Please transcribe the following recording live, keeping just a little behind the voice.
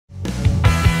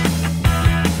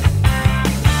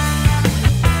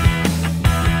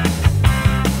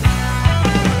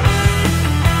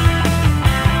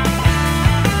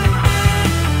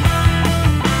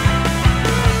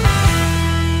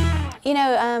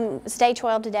It's day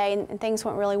 12 today, and things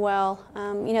went really well.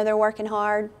 You know, they're working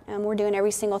hard. We're doing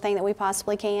every single thing that we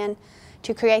possibly can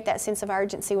to create that sense of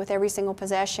urgency with every single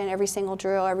possession, every single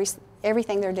drill,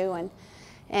 everything they're doing.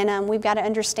 And we've got to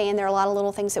understand there are a lot of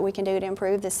little things that we can do to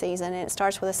improve this season, and it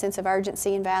starts with a sense of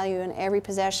urgency and value in every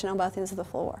possession on both ends of the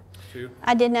floor.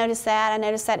 I did notice that. I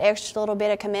noticed that extra little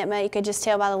bit of commitment. You could just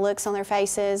tell by the looks on their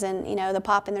faces and, you know, the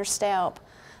pop in their step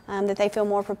that they feel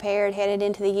more prepared headed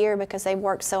into the year because they've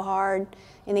worked so hard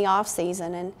in the off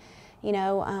season. And, you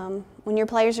know, when your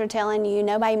players are telling you,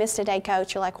 nobody missed a day,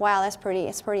 coach, you're like, wow, it's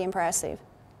pretty impressive.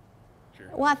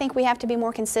 Well, I think we have to be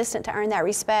more consistent to earn that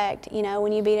respect. You know,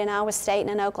 when you beat an Iowa State and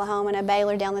an Oklahoma and a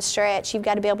Baylor down the stretch, you've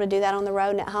got to be able to do that on the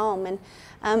road and at home.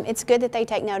 And it's good that they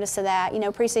take notice of that. You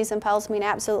know, preseason polls mean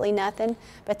absolutely nothing,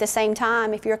 but at the same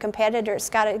time, if you're a competitor, it's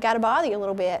got to bother you a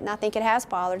little bit, and I think it has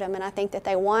bothered them, and I think that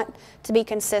they want to be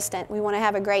consistent. We want to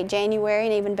have a great January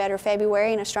and even better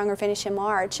February and a stronger finish in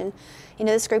March. And, you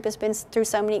know, this group has been through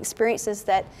so many experiences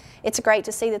that it's great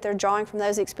to see that they're drawing from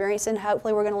those experiences, and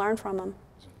hopefully we're going to learn from them.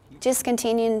 Just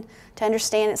continuing to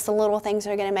understand it's the little things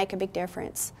that are going to make a big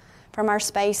difference, from our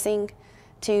spacing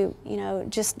to, you know,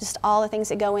 just all the things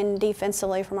that go in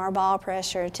defensively, from our ball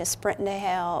pressure to sprinting to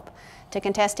help, to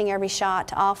contesting every shot,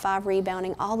 to all 5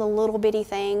 rebounding, all the little bitty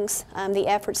things, the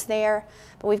effort's there,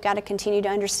 but we've got to continue to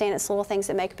understand it's little things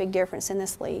that make a big difference in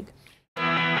this league.